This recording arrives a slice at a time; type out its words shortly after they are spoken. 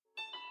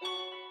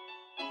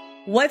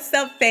What's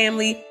up,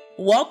 family?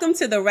 Welcome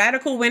to the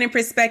Radical Winning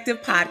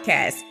Perspective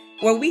podcast,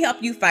 where we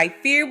help you fight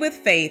fear with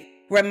faith,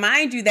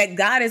 remind you that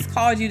God has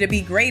called you to be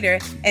greater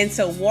and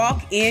to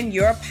walk in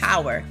your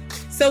power.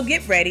 So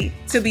get ready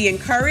to be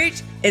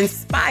encouraged,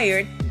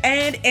 inspired,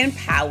 and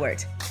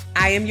empowered.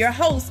 I am your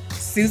host,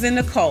 Susan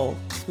Nicole.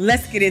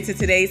 Let's get into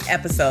today's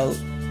episode.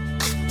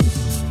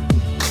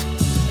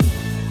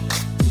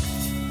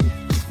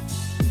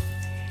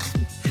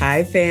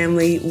 Hi,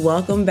 family.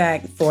 Welcome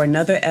back for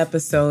another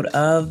episode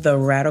of the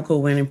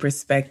Radical Winning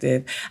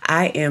Perspective.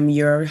 I am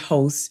your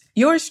host,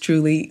 yours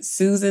truly,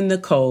 Susan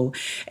Nicole,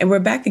 and we're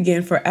back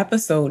again for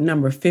episode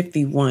number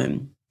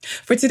 51.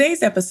 For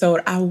today's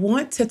episode, I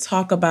want to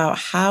talk about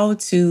how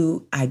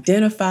to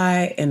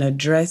identify and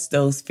address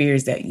those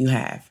fears that you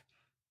have.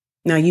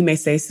 Now, you may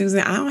say, Susan,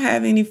 I don't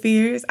have any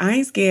fears. I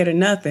ain't scared of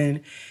nothing.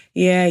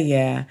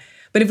 Yeah.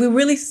 But if we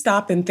really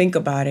stop and think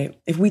about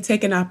it, if we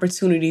take an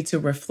opportunity to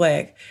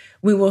reflect,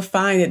 we will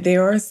find that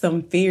there are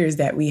some fears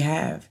that we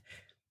have.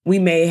 We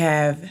may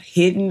have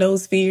hidden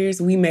those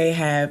fears. We may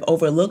have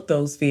overlooked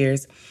those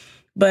fears.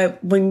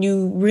 But when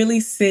you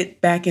really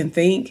sit back and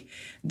think,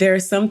 there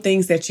are some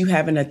things that you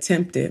haven't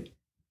attempted.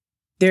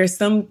 There are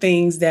some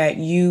things that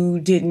you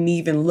didn't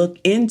even look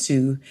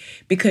into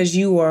because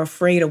you are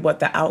afraid of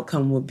what the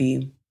outcome will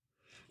be.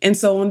 And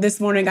so on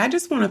this morning, I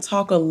just want to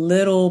talk a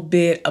little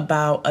bit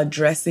about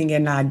addressing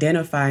and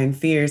identifying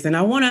fears. And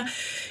I want to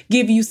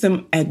give you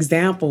some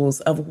examples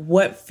of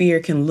what fear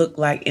can look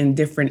like in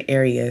different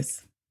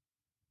areas.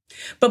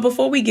 But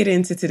before we get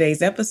into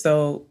today's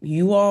episode,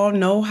 you all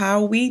know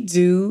how we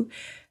do.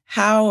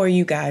 How are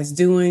you guys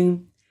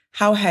doing?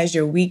 How has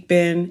your week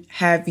been?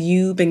 Have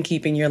you been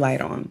keeping your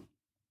light on?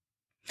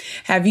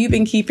 Have you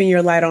been keeping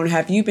your light on?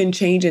 Have you been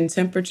changing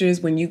temperatures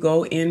when you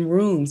go in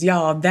rooms?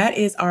 Y'all, that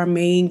is our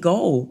main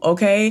goal,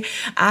 okay?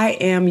 I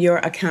am your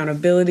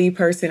accountability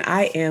person.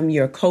 I am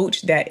your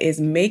coach that is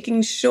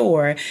making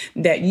sure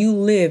that you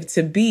live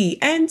to be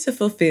and to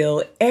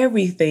fulfill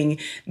everything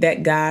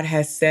that God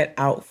has set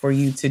out for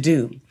you to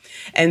do.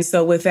 And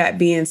so with that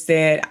being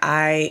said,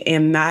 I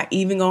am not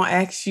even going to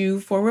ask you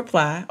for a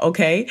reply,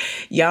 okay?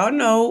 Y'all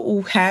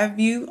know, have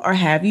you or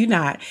have you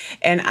not?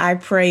 And I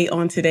pray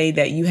on today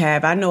that you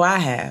have. I know I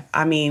have.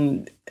 I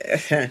mean,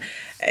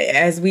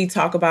 as we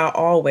talk about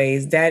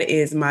always, that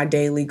is my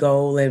daily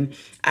goal. And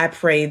I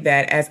pray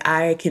that as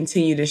I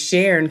continue to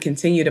share and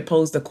continue to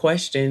pose the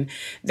question,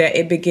 that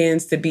it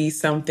begins to be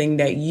something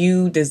that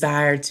you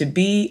desire to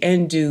be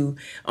and do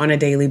on a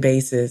daily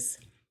basis.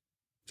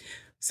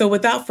 So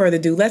without further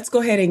ado, let's go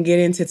ahead and get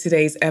into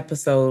today's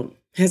episode.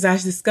 As I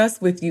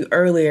discussed with you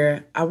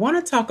earlier, I want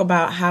to talk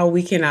about how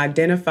we can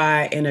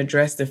identify and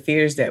address the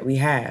fears that we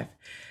have.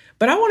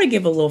 But I want to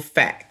give a little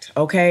fact,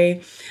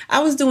 okay? I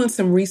was doing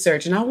some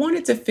research and I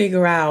wanted to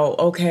figure out,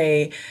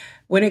 okay,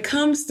 when it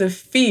comes to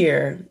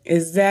fear,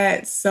 is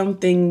that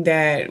something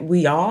that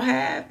we all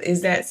have?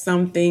 Is that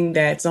something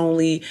that's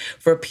only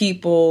for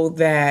people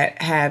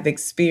that have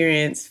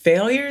experienced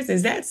failures?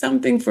 Is that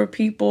something for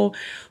people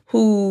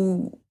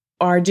who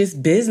are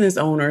just business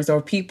owners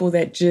or people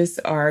that just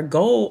are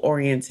goal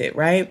oriented,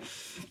 right?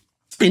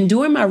 And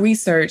doing my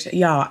research,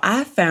 y'all,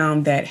 I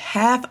found that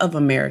half of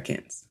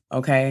Americans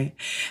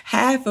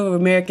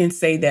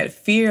say that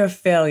fear of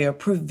failure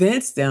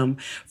prevents them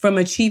from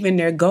achieving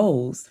their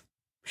goals.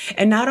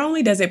 And not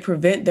only does it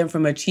prevent them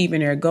from achieving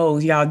their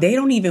goals, y'all, they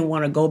don't even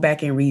want to go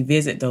back and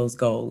revisit those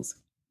goals.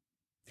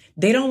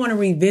 They don't want to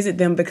revisit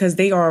them because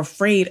they are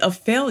afraid of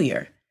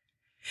failure.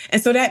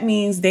 And so that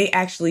means they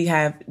actually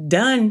have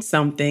done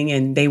something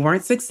and they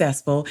weren't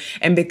successful.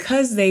 And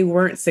because they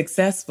weren't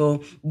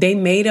successful, they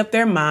made up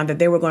their mind that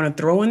they were going to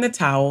throw in the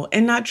towel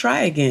and not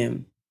try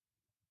again.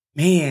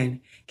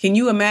 Man, can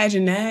you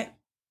imagine that?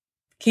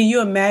 Can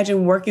you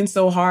imagine working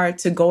so hard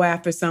to go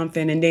after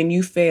something and then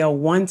you fail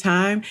one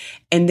time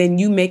and then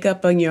you make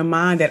up on your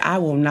mind that I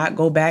will not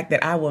go back,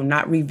 that I will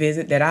not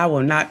revisit, that I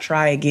will not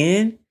try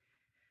again?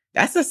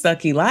 That's a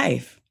sucky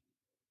life.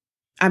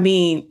 I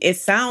mean, it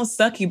sounds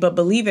sucky, but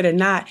believe it or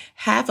not,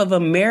 half of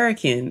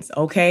Americans,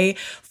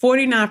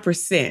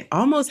 49%,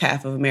 almost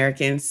half of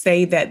Americans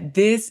say that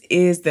this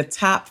is the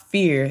top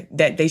fear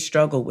that they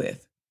struggle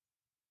with.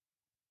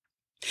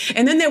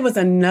 And then there was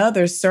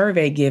another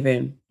survey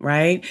given,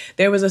 right?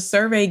 There was a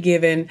survey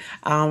given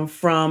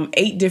from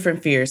 8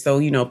 different fears.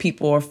 So,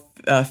 people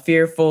are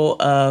fearful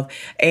of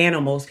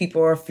animals.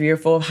 People are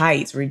fearful of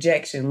heights,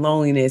 rejection,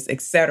 loneliness,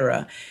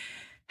 etc.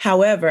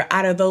 However,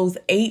 out of those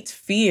 8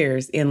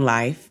 fears in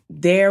life,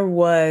 there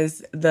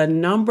was the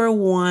number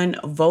one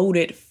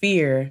voted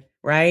fear,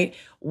 right,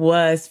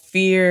 was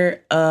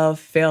fear of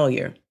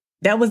failure.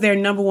 That was their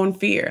number one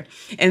fear.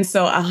 And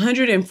so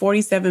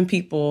 147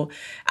 people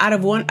out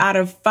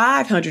of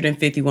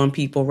 551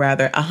 people,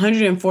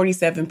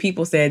 147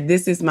 people said,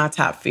 this is my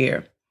top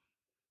fear.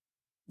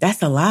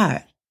 That's a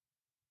lot.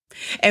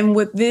 And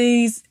with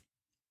these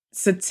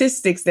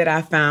statistics that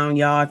I found,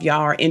 y'all, if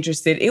y'all are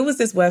interested. It was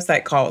this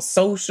website called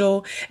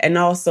Social and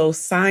also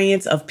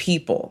Science of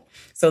People.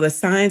 So the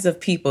Science of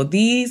People,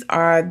 these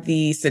are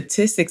the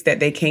statistics that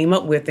they came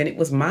up with. And it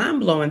was mind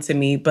blowing to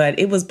me, but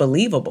it was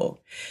believable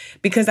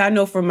because I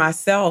know for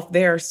myself,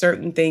 there are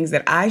certain things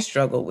that I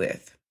struggle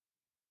with.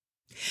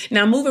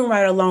 Now, moving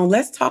right along,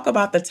 let's talk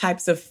about the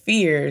types of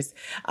fears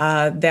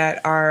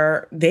that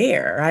are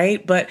there,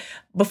 right? But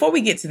before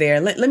we get to there,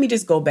 let me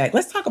just go back.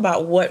 Let's talk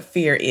about what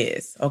fear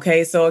is,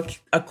 okay? So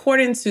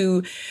according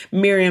to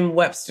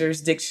Merriam-Webster's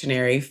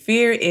dictionary,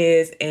 fear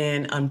is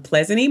an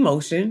unpleasant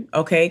emotion,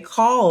 okay,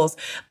 caused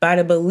by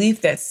the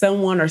belief that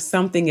someone or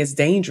something is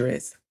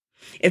dangerous.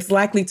 It's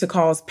likely to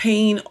cause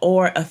pain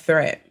or a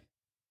threat.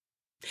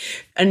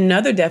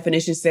 Another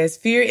definition says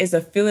fear is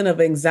a feeling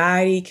of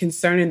anxiety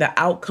concerning the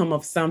outcome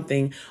of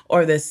something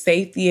or the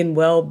safety and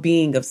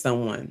well-being of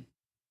someone.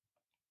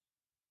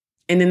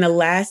 And then the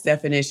last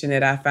definition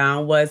that I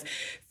found was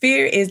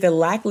fear is the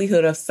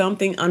likelihood of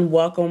something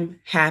unwelcome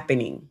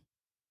happening.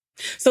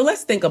 So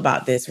let's think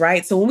about this,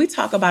 right? So when we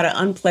talk about an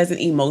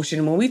unpleasant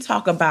emotion, when we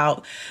talk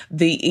about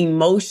the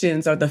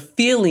emotions or the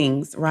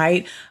feelings,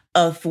 right,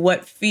 of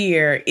what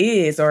fear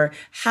is or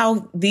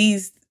how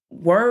these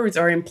words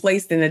are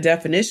placed in the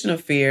definition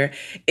of fear,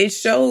 it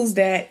shows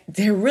that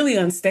they're really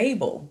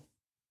unstable.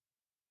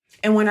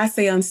 And when I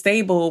say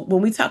unstable,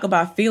 when we talk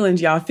about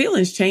feelings, y'all,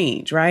 feelings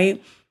change, right?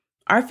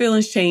 Our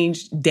feelings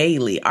change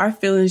daily. Our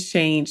feelings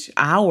change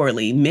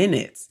hourly,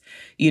 minutes.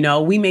 You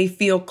know, we may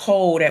feel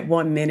cold at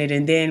 1 minute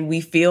and then we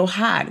feel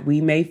hot.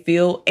 We may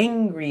feel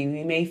angry.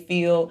 We may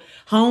feel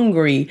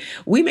hungry.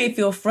 We may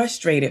feel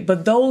frustrated,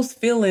 but those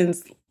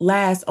feelings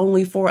last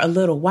only for a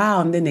little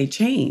while and then they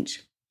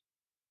change.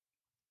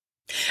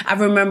 I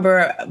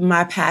remember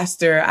my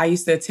pastor, I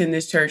used to attend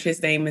this church. His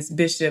name is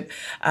Bishop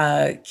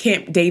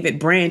Kemp David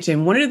Branch.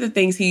 And one of the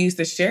things he used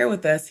to share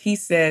with us, he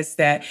says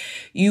that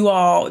you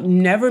all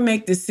never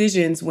make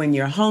decisions when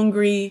you're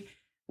hungry,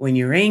 when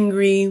you're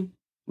angry,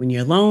 when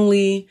you're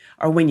lonely,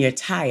 or when you're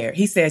tired.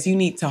 He says you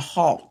need to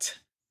halt.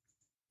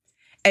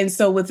 And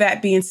so with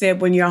that being said,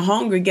 when you're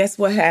hungry, guess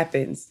what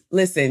happens?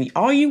 Listen,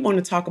 all you want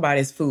to talk about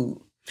is food.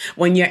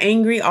 When you're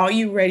angry, all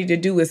you're ready to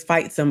do is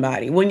fight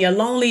somebody. When you're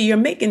lonely, you're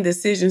making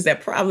decisions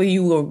that probably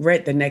you will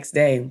regret the next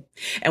day.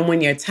 And when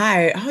you're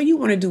tired, all you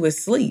want to do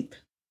is sleep.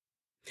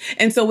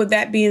 And so with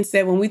that being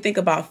said, when we think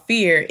about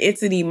fear,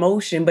 it's an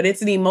emotion, but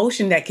it's an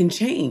emotion that can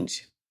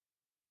change.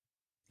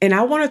 And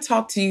I want to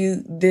talk to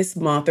you this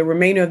month, the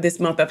remainder of this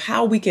month, of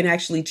how we can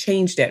actually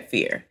change that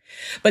fear.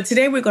 But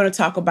today we're going to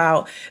talk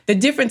about the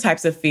different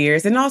types of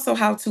fears and also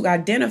how to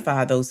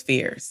identify those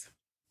fears.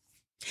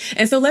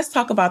 And so let's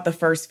talk about the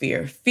first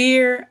fear,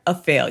 fear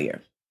of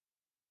failure.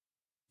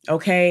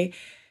 Okay.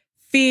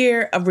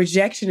 Fear of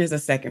rejection is a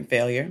second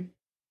failure.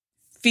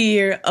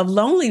 Fear of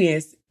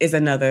loneliness is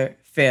another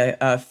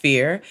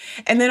fear.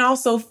 And then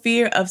also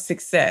fear of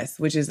success,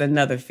 which is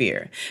another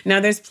fear.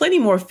 Now, there's plenty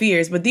more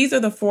fears, but these are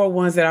the 4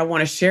 ones that I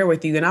want to share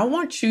with you. And I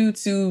want you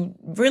to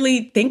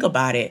really think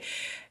about it.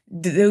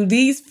 Do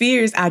these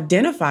fears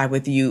identify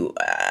with you?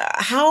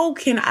 How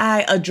can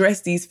I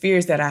address these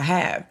fears that I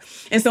have?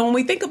 And so when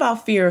we think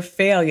about fear of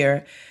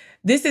failure,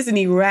 this is an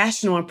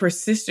irrational and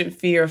persistent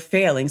fear of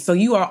failing. So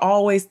you are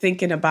always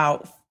thinking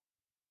about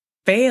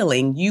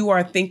failing. You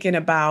are thinking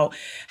about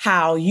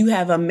how you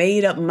have a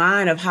made up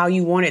mind of how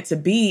you want it to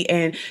be.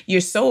 And you're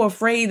so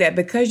afraid that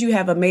because you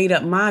have a made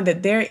up mind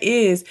that there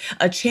is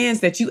a chance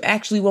that you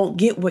actually won't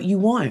get what you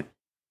want.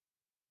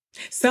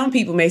 Some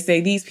people may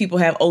say these people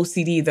have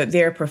OCD, that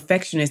they're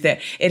perfectionists,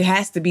 that it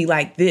has to be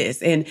like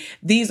this. And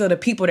these are the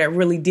people that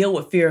really deal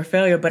with fear of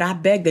failure. But I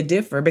beg to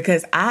differ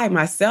because I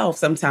myself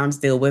sometimes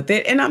deal with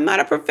it and I'm not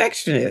a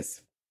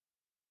perfectionist.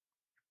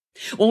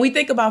 When we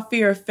think about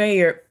fear of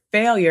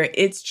failure,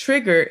 it's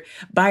triggered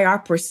by our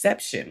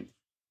perception.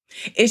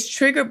 It's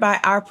triggered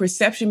by our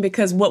perception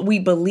because what we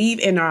believe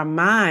in our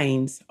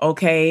minds,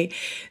 okay,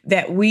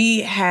 that we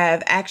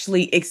have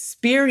actually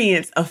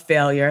experienced a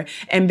failure.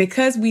 And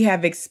because we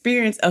have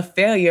experienced a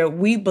failure,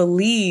 we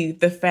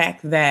believe the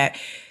fact that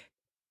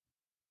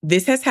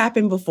this has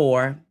happened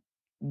before.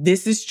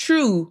 This is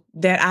true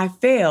that I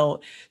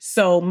failed.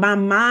 So my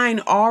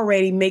mind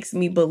already makes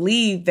me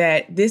believe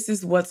that this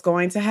is what's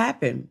going to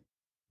happen,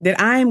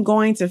 that I am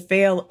going to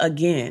fail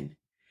again.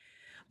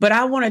 But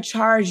I want to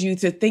charge you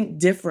to think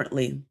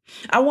differently.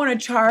 I want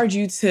to charge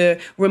you to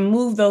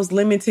remove those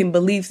limiting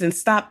beliefs and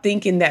stop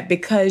thinking that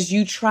because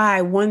you try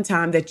one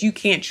time that you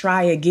can't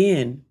try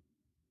again.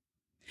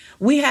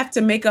 We have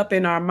to make up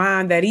in our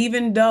mind that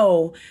even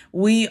though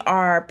we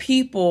are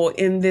people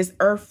in this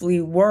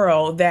earthly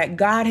world, that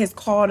God has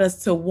called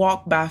us to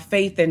walk by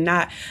faith and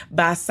not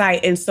by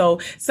sight. And so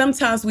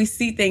sometimes we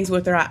see things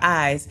with our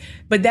eyes,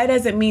 but that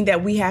doesn't mean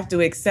that we have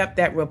to accept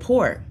that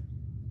report.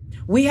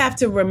 We have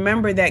to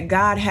remember that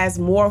God has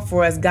more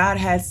for us. God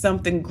has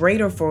something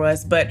greater for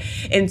us. But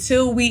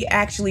until we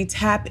actually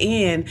tap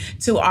in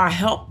to our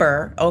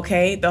helper,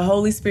 okay, the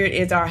Holy Spirit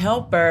is our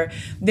helper,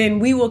 then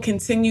we will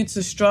continue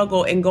to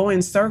struggle and go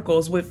in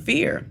circles with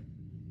fear.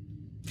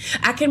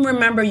 I can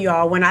remember,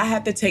 y'all, when I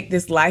had to take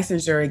this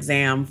licensure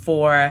exam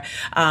for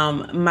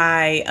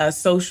my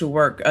social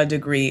work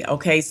degree.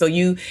 Okay, so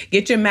you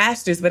get your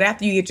master's, but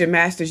after you get your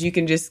master's, you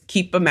can just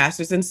keep a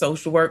master's in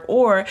social work,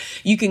 or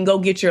you can go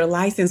get your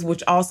license,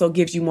 which also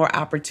gives you more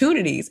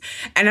opportunities.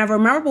 And I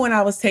remember when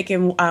I was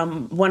taking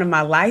one of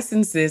my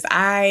licenses,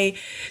 I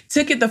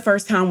took it the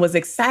first time, was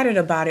excited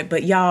about it,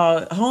 but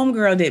y'all,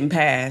 homegirl didn't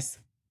pass.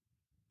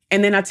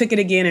 And then I took it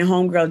again and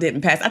homegirl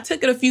didn't pass. I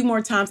took it a few more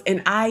times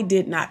and I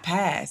did not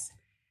pass.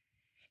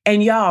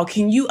 And y'all,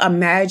 can you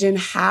imagine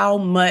how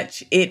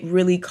much it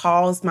really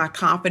caused my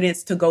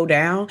confidence to go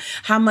down?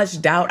 How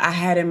much doubt I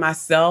had in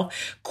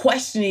myself,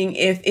 questioning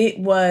if it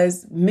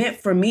was meant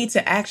for me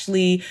to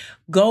actually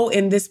go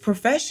in this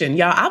profession.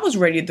 Y'all, I was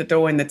ready to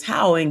throw in the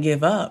towel and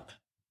give up.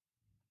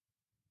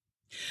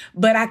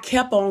 But I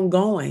kept on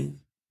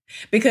going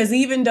because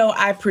even though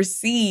I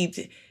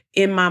perceived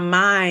in my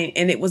mind,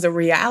 and it was a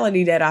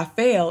reality that I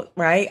failed,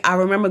 right? I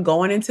remember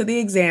going into the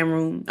exam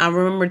room. I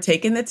remember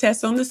taking the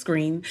test on the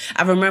screen.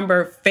 I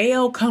remember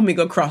fail coming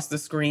across the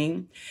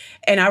screen,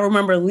 and I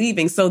remember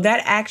leaving. So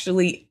that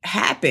actually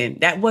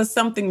happened. That was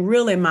something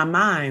real in my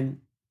mind.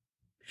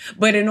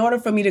 But in order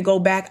for me to go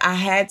back, I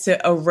had to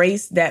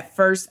erase that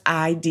first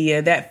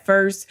idea, that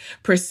first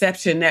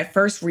perception, that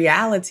first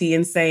reality,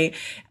 and say,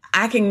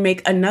 I can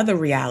make another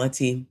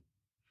reality.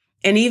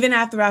 And even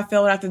after I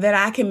failed after that,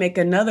 I can make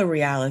another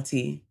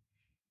reality.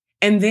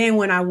 And then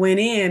when I went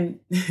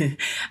in,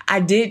 I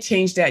did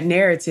change that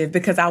narrative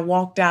because I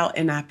walked out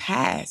and I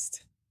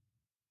passed.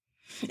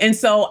 And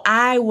so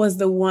I was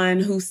the one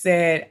who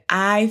said,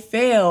 I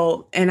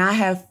failed and I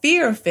have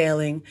fear of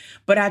failing,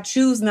 but I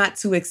choose not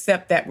to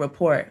accept that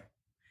report.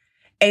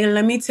 And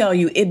let me tell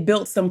you, it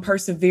built some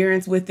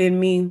perseverance within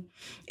me.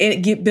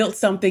 It built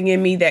something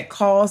in me that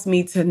caused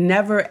me to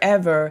never,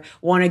 ever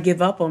want to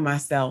give up on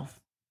myself.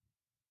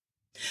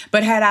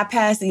 But had I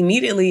passed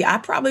immediately, I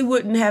probably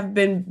wouldn't have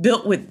been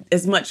built with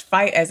as much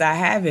fight as I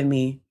have in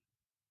me.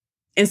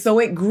 And so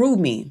it grew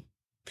me.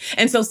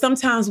 And so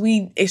sometimes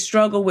we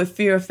struggle with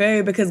fear of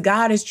failure because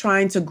God is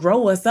trying to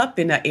grow us up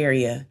in an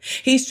area.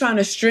 He's trying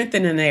to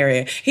strengthen an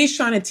area. He's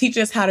trying to teach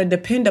us how to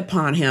depend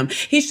upon him.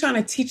 He's trying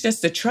to teach us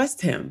to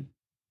trust him.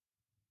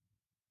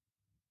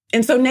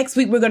 And so next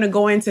week, we're going to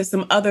go into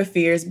some other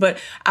fears. But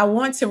I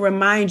want to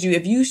remind you,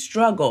 if you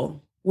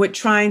struggle with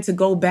trying to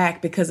go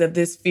back because of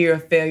this fear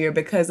of failure,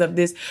 because of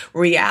this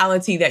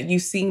reality that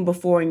you've seen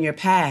before in your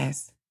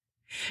past,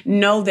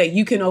 know that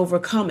you can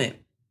overcome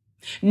it.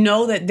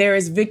 Know that there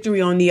is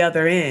victory on the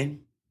other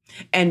end.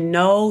 And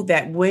know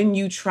that when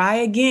you try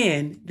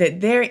again, that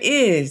there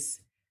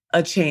is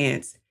a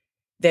chance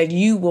that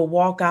you will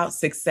walk out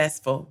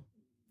successful.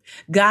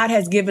 God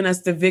has given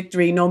us the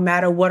victory no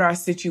matter what our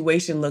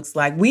situation looks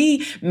like.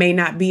 We may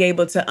not be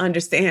able to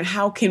understand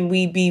how can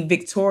we be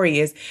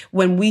victorious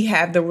when we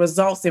have the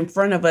results in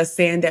front of us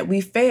saying that we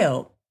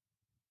failed.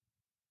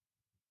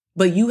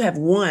 But you have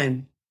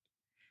won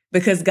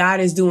because God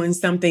is doing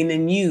something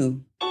in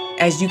you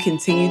as you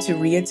continue to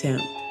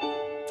reattempt.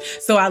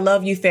 So I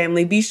love you,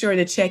 family. Be sure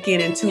to check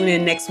in and tune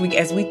in next week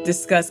as we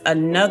discuss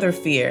another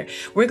fear.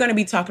 We're going to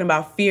be talking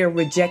about fear of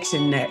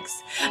rejection next.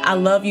 I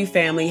love you,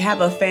 family.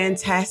 Have a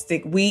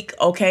fantastic week.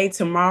 Okay,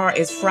 tomorrow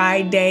is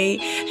Friday.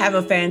 Have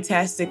a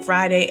fantastic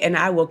Friday, and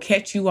I will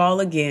catch you all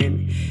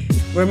again.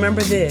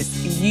 Remember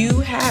this,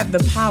 you have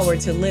the power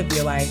to live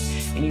your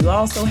life, and you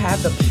also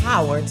have the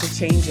power to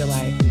change your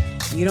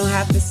life. You don't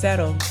have to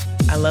settle.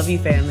 I love you,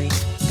 family.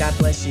 God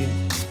bless you.